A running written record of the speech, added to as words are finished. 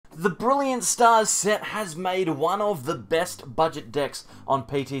The Brilliant Stars set has made one of the best budget decks on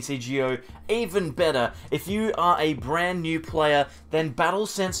PTCGO even better. If you are a brand new player, then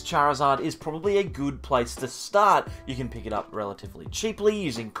BattleSense Charizard is probably a good place to start. You can pick it up relatively cheaply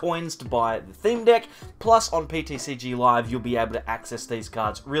using coins to buy the theme deck, plus on PTCG Live you'll be able to access these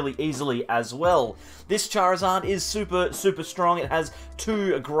cards really easily as well. This Charizard is super strong. It has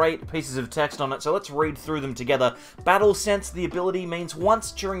two great pieces of text on it, so let's read through them together. BattleSense, the ability means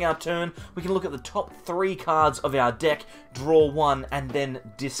once during our turn, we can look at the top 3 cards of our deck, draw one, and then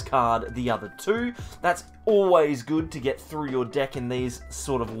discard the other 2. That's always good to get through your deck in these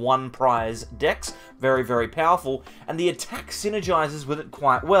sort of one prize decks. Very powerful, and the attack synergizes with it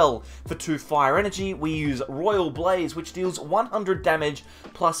quite well. For 2 fire energy, we use Royal Blaze, which deals 100 damage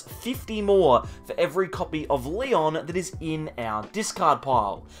plus 50 more for every copy of Leon that is in our discard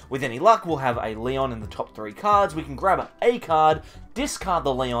pile. With any luck, we'll have a Leon in the top 3 cards. We can grab a card, discard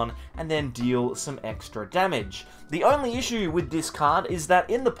the Leon, and then deal some extra damage. The only issue with this card is that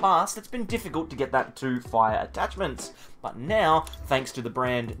in the past, it's been difficult to get that 2 fire attachments. But now, thanks to the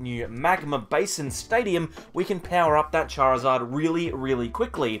brand new Magma Basin Stadium, we can power up that Charizard really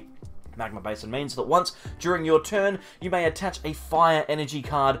quickly. Magma Basin means that once during your turn, you may attach a fire energy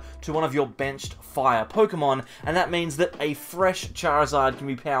card to one of your benched fire Pokemon, and that means that a fresh Charizard can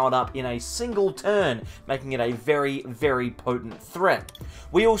be powered up in a single turn, making it a very potent threat.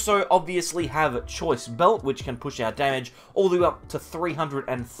 We also obviously have Choice Belt, which can push our damage all the way up to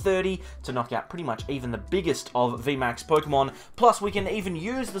 330 to knock out pretty much even the biggest of VMAX Pokemon, plus we can even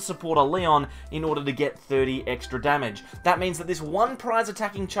use the supporter Leon in order to get 30 extra damage. That means that this one prize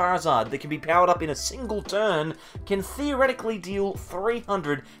attacking Charizard that can be powered up in a single turn can theoretically deal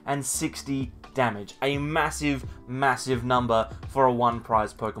 360 damage. A massive number for a one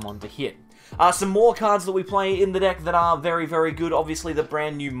prize Pokemon to hit. Some more cards that we play in the deck that are very good. Obviously, the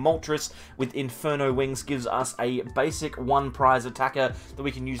brand new Moltres with Inferno Wings gives us a basic one prize attacker that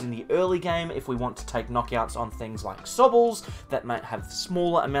we can use in the early game if we want to take knockouts on things like Sobbles that might have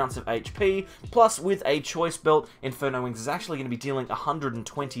smaller amounts of HP. Plus, with a Choice Belt, Inferno Wings is actually going to be dealing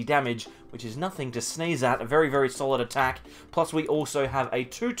 120 damage, which is nothing to sneeze at. A very solid attack. Plus, we also have a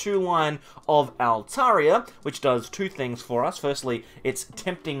 2/2 line of Altaria, which does 2 things for us. Firstly, its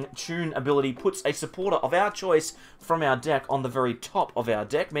Tempting Tune ability puts a supporter of our choice from our deck on the very top of our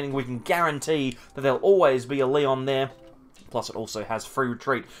deck, meaning we can guarantee that there'll always be a Leon there. Plus, it also has free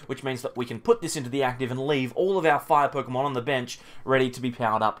retreat, which means that we can put this into the active and leave all of our fire Pokemon on the bench ready to be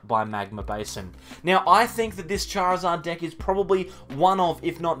powered up by Magma Basin. Now, I think that this Charizard deck is probably one of,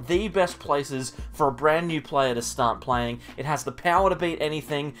 if not the best places for a brand new player to start playing. It has the power to beat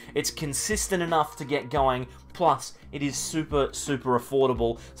anything, it's consistent enough to get going, plus it is super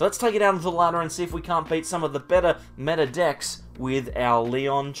affordable. So let's take it out of the ladder and see if we can't beat some of the better meta decks with our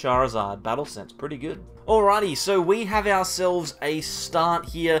Leon Charizard. BattleSense, pretty good. Alrighty, so we have ourselves a start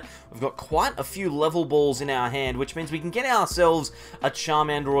here. We've got quite a few level balls in our hand, which means we can get ourselves a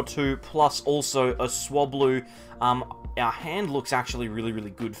Charmander or 2, plus also a Swablu. Our hand looks actually really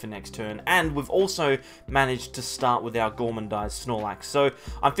good for next turn, and we've also managed to start with our Gormandized Snorlax. So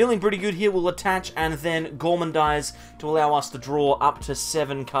I'm feeling pretty good here. We'll attach and then Gormandize to allow us to draw up to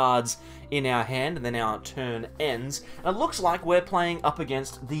 7 cards in our hand, and then our turn ends. And it looks like we're playing up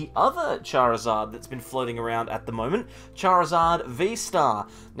against the other Charizard that's been floating around at the moment, Charizard V-Star.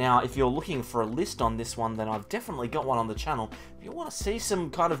 Now, if you're looking for a list on this one, then I've definitely got one on the channel. If you want to see some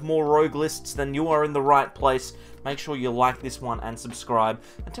kind of more rogue lists, then you are in the right place. Make sure you like this one and subscribe.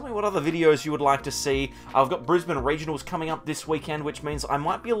 And tell me what other videos you would like to see. I've got Brisbane Regionals coming up this weekend, which means I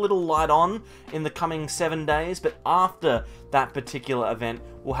might be a little light on in the coming 7 days, but after that particular event,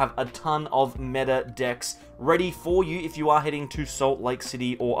 we'll have a ton of meta decks ready for you if you are heading to Salt Lake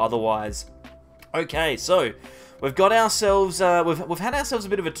City or otherwise. Okay, so we've got ourselves, we've had ourselves a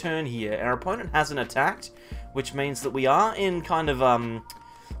bit of a turn here. Our opponent hasn't attacked, which means that we are in kind of,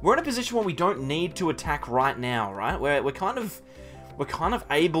 we're in a position where we don't need to attack right now, right? We're kind of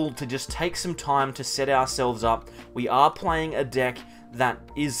able to just take some time to set ourselves up. We are playing a deck that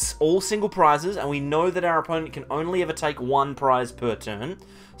is all single prizes, and we know that our opponent can only ever take 1 prize per turn.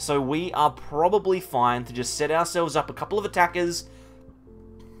 So we are probably fine to just set ourselves up a couple of attackers,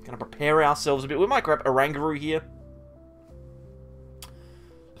 gonna prepare ourselves a bit. We might grab Oranguru here.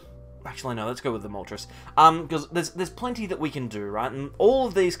 Actually, no, let's go with the Moltres. Because there's plenty that we can do, right? And all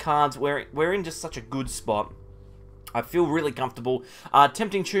of these cards, we're in just such a good spot. I feel really comfortable.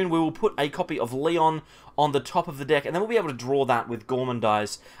 Tempting Tune, we will put a copy of Leon on the top of the deck, and then we'll be able to draw that with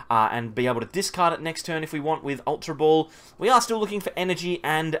Gourmandize and be able to discard it next turn if we want with Ultra Ball. We are still looking for energy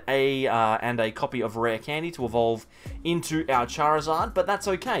and a copy of Rare Candy to evolve into our Charizard, but that's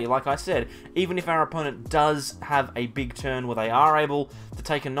okay. Like I said, even if our opponent does have a big turn where they are able to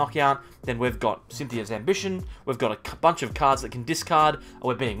take a knockout, then we've got Cynthia's Ambition, we've got a bunch of cards that can discard,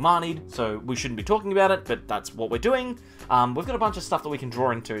 we're being manied, so we shouldn't be talking about it, but that's what we're doing. We've got a bunch of stuff that we can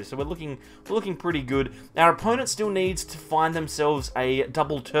draw into, so we're looking pretty good. Our opponent still needs to find themselves a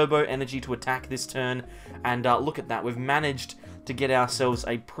double turbo energy to attack this turn, and look at that, we've managed to get ourselves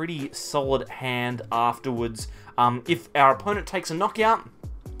a pretty solid hand afterwards. If our opponent takes a knockout,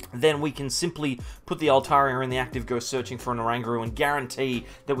 then we can simply put the Altaria in the active, go searching for an Oranguru, and guarantee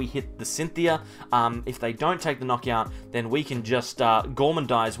that we hit the Cynthia. If they don't take the knockout, then we can just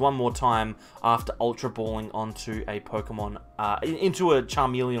Gourmandize one more time after Ultra Balling onto a Pokemon, into a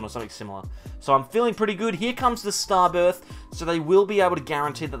Charmeleon or something similar. So I'm feeling pretty good. Here comes the Starbirth, so they will be able to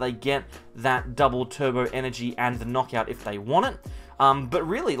guarantee that they get that double turbo energy and the knockout if they want it. But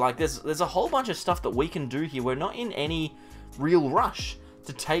really, like, there's a whole bunch of stuff that we can do here. We're not in any real rush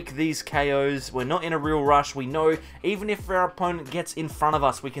to take these KOs. We're not in a real rush. We know even if our opponent gets in front of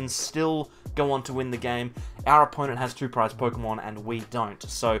us, we can still go on to win the game. Our opponent has 2 prize Pokemon and we don't,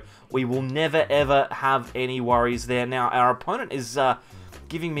 so we will never ever have any worries there. Now our opponent is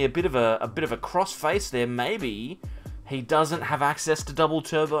giving me a bit of a cross face there. Maybe he doesn't have access to double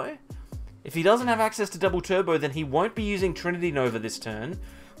turbo. If he doesn't have access to double turbo, then he won't be using Trinity Nova this turn,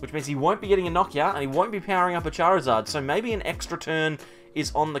 which means he won't be getting a knockout and he won't be powering up a Charizard. So maybe an extra turn is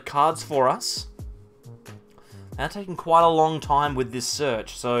on the cards for us. They're taking quite a long time with this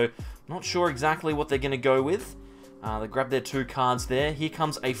search, so not sure exactly what they're going to go with. They grab their 2 cards there. Here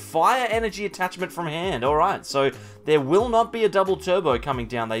comes a Fire Energy attachment from hand. Alright, so there will not be a double turbo coming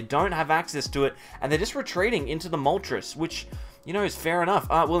down. They don't have access to it, and they're just retreating into the Moltres, which, you know, is fair enough.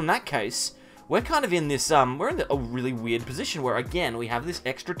 Well, in that case, we're kind of in this, we're in a really weird position where, again, we have this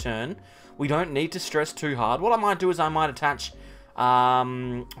extra turn. We don't need to stress too hard. What I might do is I might attach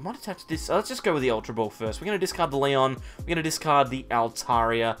this. Let's just go with the Ultra Ball first. We're going to discard the Leon. We're going to discard the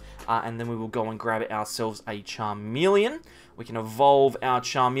Altaria. And then we will go and grab ourselves a Charmeleon. We can evolve our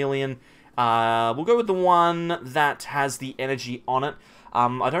Charmeleon. We'll go with the one that has the energy on it.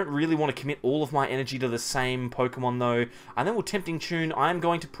 I don't really want to commit all of my energy to the same Pokemon though. And then we'll Tempting Tune. I am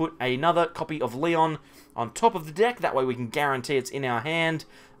going to put another copy of Leon on top of the deck. That way we can guarantee it's in our hand.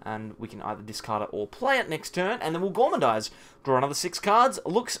 And we can either discard it or play it next turn. And then we'll Gourmandize. Draw another 6 cards.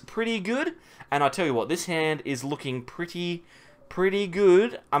 Looks pretty good. And I tell you what, this hand is looking pretty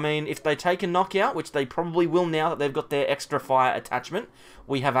good. I mean, if they take a knockout, which they probably will now that they've got their extra fire attachment,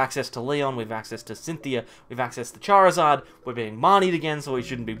 we have access to Leon, we have access to Cynthia, we have access to Charizard. We're being manied again, so we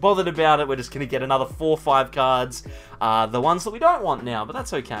shouldn't be bothered about it. We're just going to get another 4 or 5 cards. The ones that we don't want now, but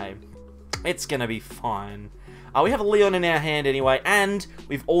that's okay. It's going to be fine. We have a Leon in our hand anyway, and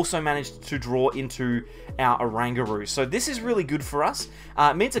we've also managed to draw into our Oranguru. So this is really good for us.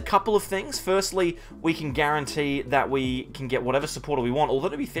 It means a couple of things. Firstly, we can guarantee that we can get whatever supporter we want. Although,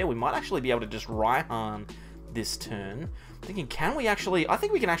 to be fair, we might actually be able to just Raihan this turn. I'm thinking, can we actually... I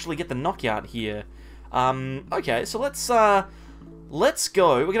think we can actually get the knockout here. Okay, so let's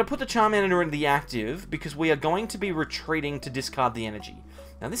go. We're going to put the Charmander in the active, because we are going to be retreating to discard the energy.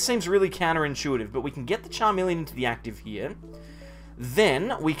 Now, this seems really counterintuitive, but we can get the Charmeleon into the active here.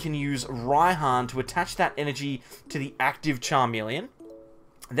 Then, we can use Raihan to attach that energy to the active Charmeleon.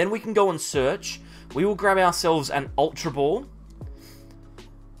 Then we can go and search. We will grab ourselves an Ultra Ball.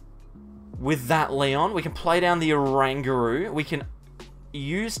 With that Leon, we can play down the Oranguru. We can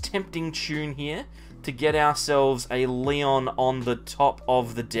use Tempting Tune here to get ourselves a Leon on the top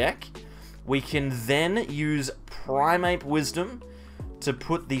of the deck. We can then use Primeape Wisdom to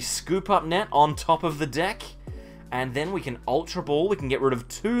put the Scoop Up Net on top of the deck, and then we can Ultra Ball. We can get rid of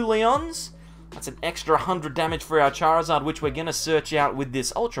 2 Leons. That's an extra 100 damage for our Charizard, which we're going to search out with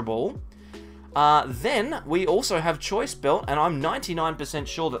this Ultra Ball. Then we also have Choice Belt, and I'm 99%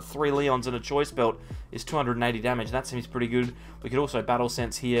 sure that 3 Leons and a Choice Belt is 280 damage. That seems pretty good. We could also Battle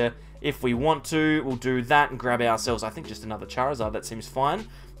Sense here if we want to. We'll do that and grab ourselves, I think, just another Charizard. That seems fine.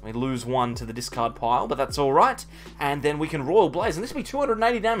 We lose 1 to the discard pile, but that's alright. And then we can Royal Blaze, and this will be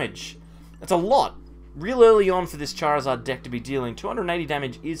 280 damage. That's a lot. Real early on for this Charizard deck to be dealing. 280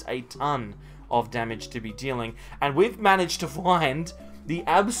 damage is a ton of damage to be dealing. And we've managed to find the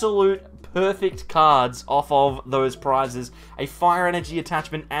absolute perfect cards off of those prizes. A Fire Energy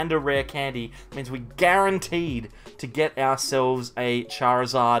attachment and a Rare Candy. That means we guaranteed to get ourselves a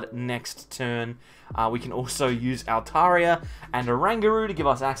Charizard next turn. We can also use Altaria and Oranguru to give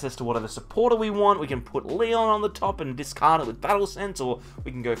us access to whatever supporter we want. We can put Leon on the top and discard it with Battle Sense, or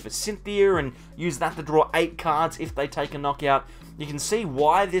we can go for Cynthia and use that to draw 8 cards if they take a knockout. You can see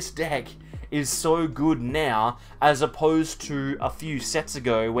why this deck is so good now as opposed to a few sets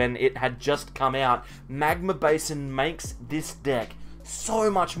ago when it had just come out. Magma Basin makes this deck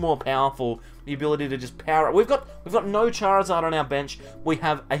so much more powerful. The ability to just power it. We've got no Charizard on our bench. We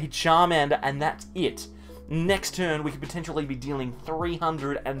have a Charmander and that's it. Next turn we could potentially be dealing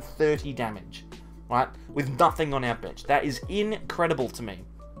 330 damage, right? With nothing on our bench. That is incredible to me.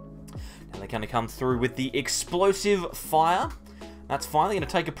 Now they're going to come through with the Explosive Fire. That's fine, they're going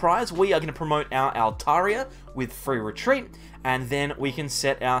to take a prize. We are going to promote our Altaria with free retreat, and then we can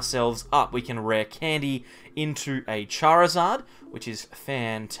set ourselves up. We can rare candy into a Charizard, which is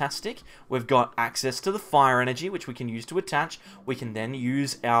fantastic. We've got access to the fire energy, which we can use to attach. We can then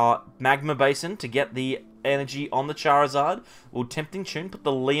use our Magma Basin to get the energy on the Charizard. We'll Tempting Tune, put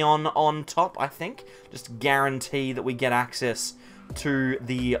the Leon on top, I think. Just guarantee that we get access to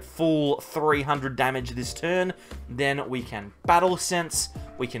the full 300 damage this turn. Then we can Battle Sense,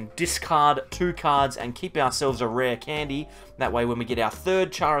 we can discard 2 cards and keep ourselves a rare candy. That way when we get our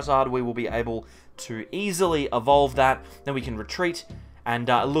 3rd Charizard we will be able to easily evolve that. Then we can retreat, and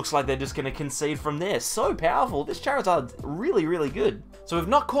it looks like they're just going to concede from there. So powerful. This Charizard's really, really good. So we've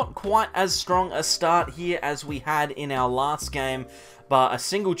not caught quite as strong a start here as we had in our last game, but a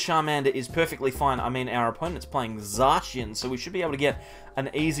single Charmander is perfectly fine. I mean, our opponent's playing Zacian, so we should be able to get an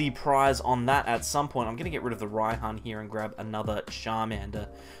easy prize on that at some point. I'm going to get rid of the Raihan here and grab another Charmander.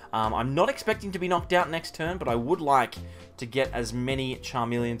 I'm not expecting to be knocked out next turn, but I would like to get as many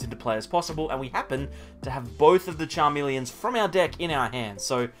Charmeleons into play as possible, and we happen to have both of the Charmeleons from our deck in our hands,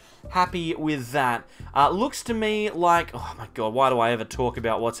 so happy with that. Looks to me like, oh my god, why do I ever talk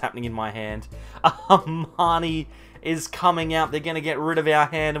about what's happening in my hand? Marnie is coming out. They're going to get rid of our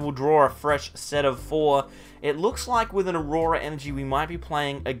hand and we'll draw a fresh set of 4. It looks like with an Aurora Energy we might be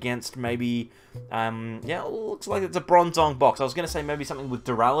playing against maybe, yeah, it looks like it's a Bronzong box. I was going to say maybe something with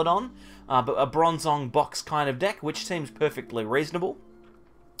Duraludon, but a Bronzong box kind of deck, which seems perfectly reasonable.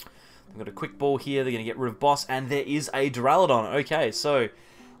 They've got a Quick Ball here. They're going to get rid of Boss, and there is a Duraludon. Okay, so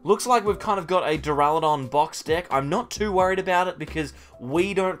looks like we've kind of got a Duraludon box deck. I'm not too worried about it because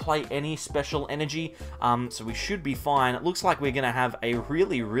we don't play any special energy, so we should be fine. It looks like we're going to have a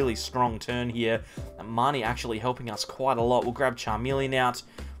really, really strong turn here. Marnie actually helping us quite a lot. We'll grab Charmeleon out.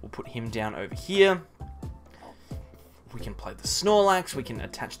 We'll put him down over here. We can play the Snorlax. We can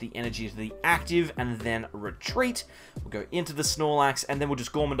attach the energy to the active and then retreat. We'll go into the Snorlax and then we'll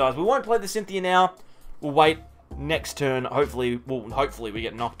just Gormandize. We won't play the Cynthia now. We'll wait. Next turn, hopefully we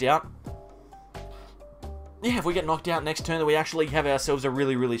get knocked out. Yeah, if we get knocked out next turn, then we actually have ourselves a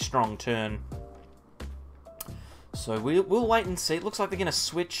really, really strong turn. So we'll wait and see. It looks like they're going to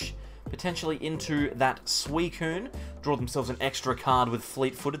switch potentially into that Suicune. Draw themselves an extra card with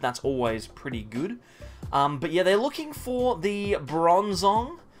Fleet-Footed. That's always pretty good. But yeah, they're looking for the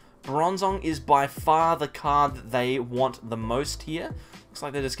Bronzong. Bronzong is by far the card that they want the most here. Looks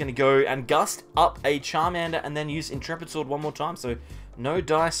like they're just going to go and gust up a Charmander and then use Intrepid Sword one more time. So no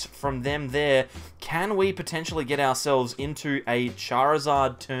dice from them there. Can we potentially get ourselves into a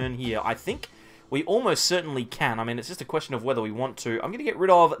Charizard turn here? I think we almost certainly can. I mean, it's just a question of whether we want to. I'm going to get rid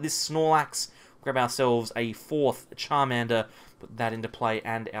of this Snorlax, grab ourselves a 4th Charmander, put that into play,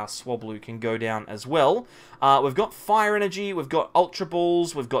 and our Swablu can go down as well. We've got Fire Energy, we've got Ultra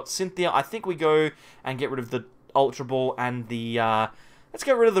Balls, we've got Cynthia. I think we go and get rid of the Ultra Ball and the... let's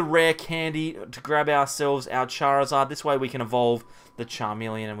get rid of the rare candy to grab ourselves our Charizard. This way we can evolve the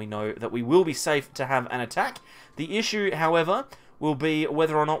Charmeleon and we know that we will be safe to have an attack. The issue, however, will be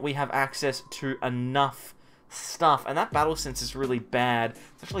whether or not we have access to enough stuff. And that Battle Sense is really bad.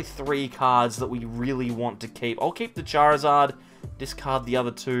 It's actually 3 cards that we really want to keep. I'll keep the Charizard, discard the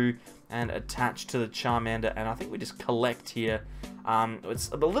other 2, and attach to the Charmander. And I think we just collect here. It's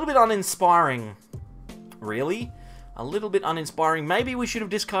a little bit uninspiring, really. A little bit uninspiring. Maybe we should have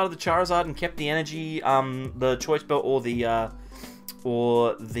discarded the Charizard and kept the energy, the Choice Belt, or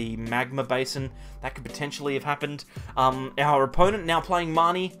the Magma Basin. That could potentially have happened. Our opponent now playing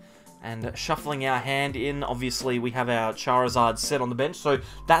Marnie and shuffling our hand in. Obviously, we have our Charizard set on the bench, so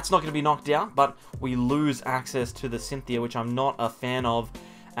that's not going to be knocked out, but we lose access to the Cynthia, which I'm not a fan of.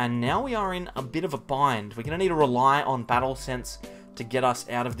 And now we are in a bit of a bind. We're going to need to rely on Battle Sense to get us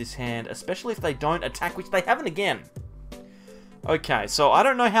out of this hand, especially if they don't attack, which they haven't again. Okay, so I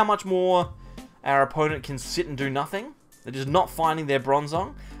don't know how much more our opponent can sit and do nothing. They're just not finding their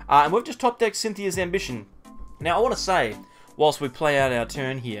Bronzong. And we've just top-decked Cynthia's Ambition. Now, I want to say, whilst we play out our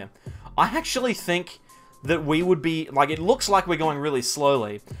turn here, I actually think that we would be, like, it looks like we're going really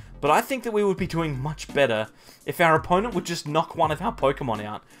slowly, but I think that we would be doing much better if our opponent would just knock one of our Pokemon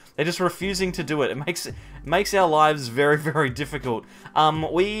out. They're just refusing to do it. It makes our lives very, very difficult.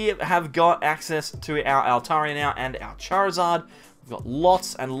 We have got access to our Altaria now and our Charizard. We've got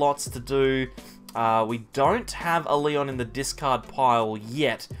lots and lots to do. We don't have a Leon in the discard pile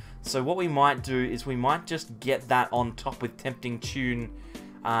yet. So what we might do is we might just get that on top with Tempting Tune.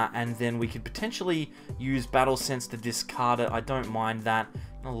 And then we could potentially use Battle Sense to discard it. I don't mind that.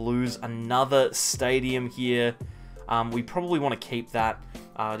 I'm going to lose another Stadium here. We probably want to keep that.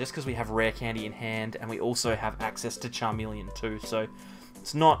 Just because we have Rare Candy in hand. And we also have access to Charmeleon too. So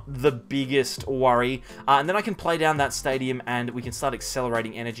it's not the biggest worry. And then I can play down that Stadium and we can start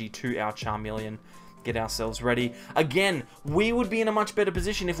accelerating energy to our Charmeleon. Get ourselves ready. Again, we would be in a much better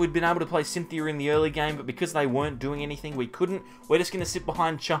position if we'd been able to play Cynthia in the early game, but because they weren't doing anything, we couldn't. We're just going to sit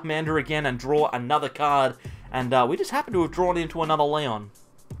behind Charmander again and draw another card, and we just happen to have drawn into another Leon,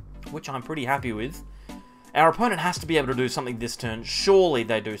 which I'm pretty happy with. Our opponent has to be able to do something this turn. Surely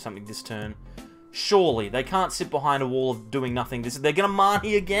they do something this turn. Surely. They can't sit behind a wall of doing nothing. They're going to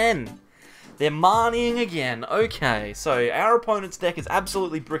Marnie again. They're Marnieing again. Okay, so our opponent's deck is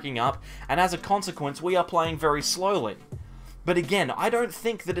absolutely bricking up, and as a consequence, we are playing very slowly. But again, I don't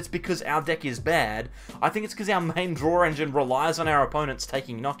think that it's because our deck is bad. I think it's because our main draw engine relies on our opponents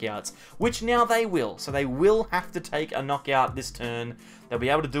taking knockouts, which now they will. So they will have to take a knockout this turn. They'll be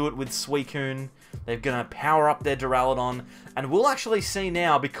able to do it with Suicune. They're going to power up their Duraludon. And we'll actually see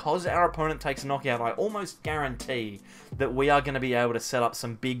now, because our opponent takes a knockout, I almost guarantee that we are going to be able to set up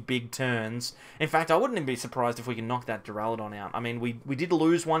some big, big turns. In fact, I wouldn't even be surprised if we can knock that Duraludon out. I mean, we did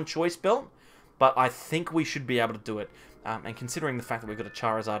lose one choice belt, but I think we should be able to do it. And considering the fact that we've got a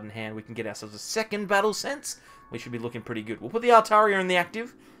Charizard in hand, we can get ourselves a second Battle Sense. We should be looking pretty good. We'll put the Altaria in the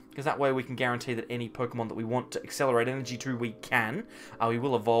active, because that way we can guarantee that any Pokemon that we want to accelerate energy to, we can. We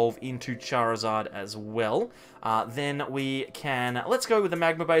will evolve into Charizard as well. Then we can... Let's go with the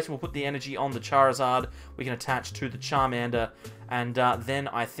Magma Basin. We'll put the energy on the Charizard. We can attach to the Charmander. And then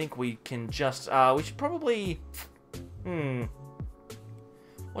I think we can just... we should probably...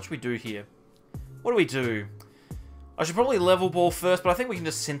 What should we do here? What do we do? I should probably level ball first, but I think we can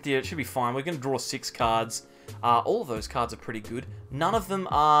just Cynthia. It should be fine. We're going to draw 6 cards. All of those cards are pretty good. None of them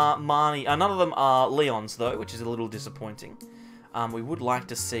are none of them are Leons, though, which is a little disappointing. We would like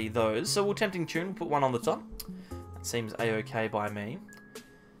to see those. So we'll Tempting Tune. We'll put one on the top. That seems a-okay by me.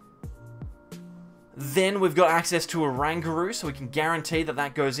 Then we've got access to Oranguru, so we can guarantee that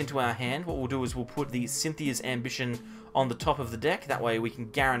that goes into our hand. What we'll do is we'll put the Cynthia's Ambition on the top of the deck. That way we can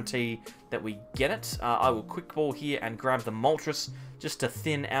guarantee that we get it. I will Quick Ball here and grab the Moltres just to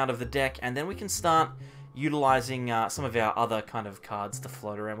thin out of the deck, and then we can start utilizing some of our other kind of cards to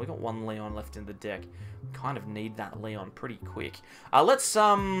float around. We've got one Leon left in the deck. Kind of need that Leon pretty quick. Let's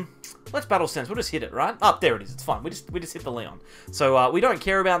Battle Sense. We'll just hit it, right? Oh, there it is. It's fine. We just hit the Leon. So we don't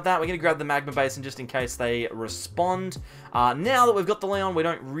care about that. We're going to grab the Magma Basin just in case they respond. Now that we've got the Leon, we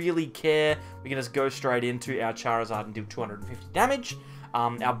don't really care. We can just go straight into our Charizard and do 250 damage.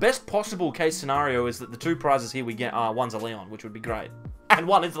 Our best possible case scenario is that the 2 prizes here we get are one's a Leon, which would be great. And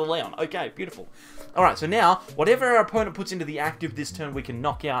one is the Leon. Okay, beautiful. Alright, so now, whatever our opponent puts into the active this turn, we can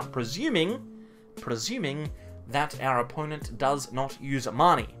knock out, presuming that our opponent does not use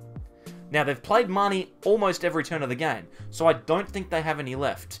Marnie. Now, they've played Marnie almost every turn of the game, so I don't think they have any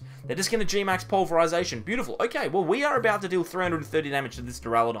left. They're just going to G-Max Pulverization. Beautiful. Okay, well, we are about to deal 330 damage to this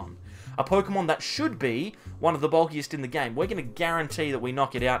Duraludon. A Pokemon that should be one of the bulkiest in the game. We're going to guarantee that we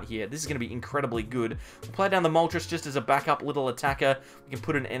knock it out here. This is going to be incredibly good. We'll play down the Moltres just as a backup little attacker. We can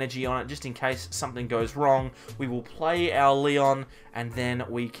put an energy on it just in case something goes wrong. We will play our Leon, and then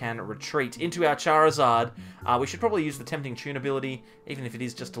we can retreat into our Charizard. We should probably use the Tempting Tune ability, even if it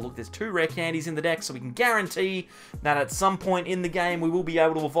is just to look. There's 2 rare candies in the deck, so we can guarantee that at some point in the game we will be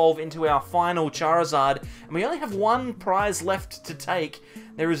able to evolve into our final Charizard. And we only have 1 prize left to take.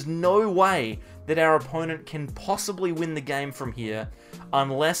 There is no way that our opponent can possibly win the game from here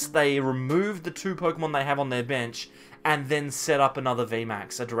unless they remove the 2 Pokemon they have on their bench and then set up another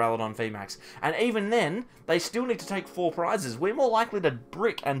VMAX, a Duraludon VMAX. And even then, they still need to take 4 prizes. We're more likely to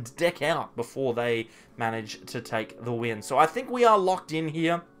brick and deck out before they manage to take the win. So I think we are locked in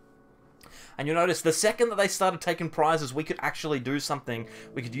here. And you'll notice the second that they started taking prizes, we could actually do something.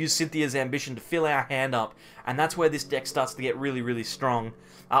 We could use Cynthia's Ambition to fill our hand up, and that's where this deck starts to get really, really strong.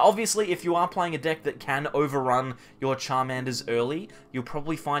 Obviously, if you are playing a deck that can overrun your Charmanders early, you'll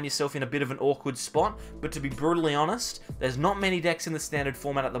probably find yourself in a bit of an awkward spot, but to be brutally honest, there's not many decks in the standard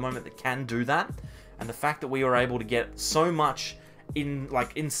format at the moment that can do that, and the fact that we are able to get so much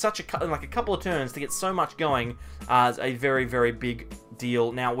in such a couple of turns to get so much going is a very, very big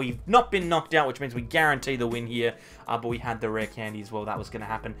deal. Now, we've not been knocked out, which means we guarantee the win here, but we had the rare candy as well. That was going to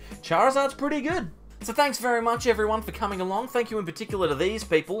happen. Charizard's pretty good. So thanks very much, everyone, for coming along. Thank you in particular to these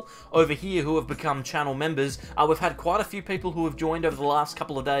people over here who have become channel members. We've had quite a few people who have joined over the last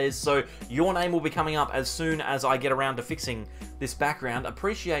couple of days, so your name will be coming up as soon as I get around to fixing this background.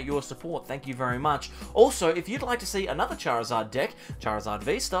 Appreciate your support. Thank you very much. Also, if you'd like to see another Charizard deck, Charizard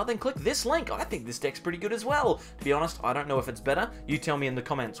V-Star, then click this link. I think this deck's pretty good as well. To be honest, I don't know if it's better. You tell me in the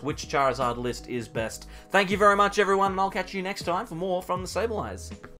comments which Charizard list is best. Thank you very much, everyone, and I'll catch you next time for more from the Sableyes.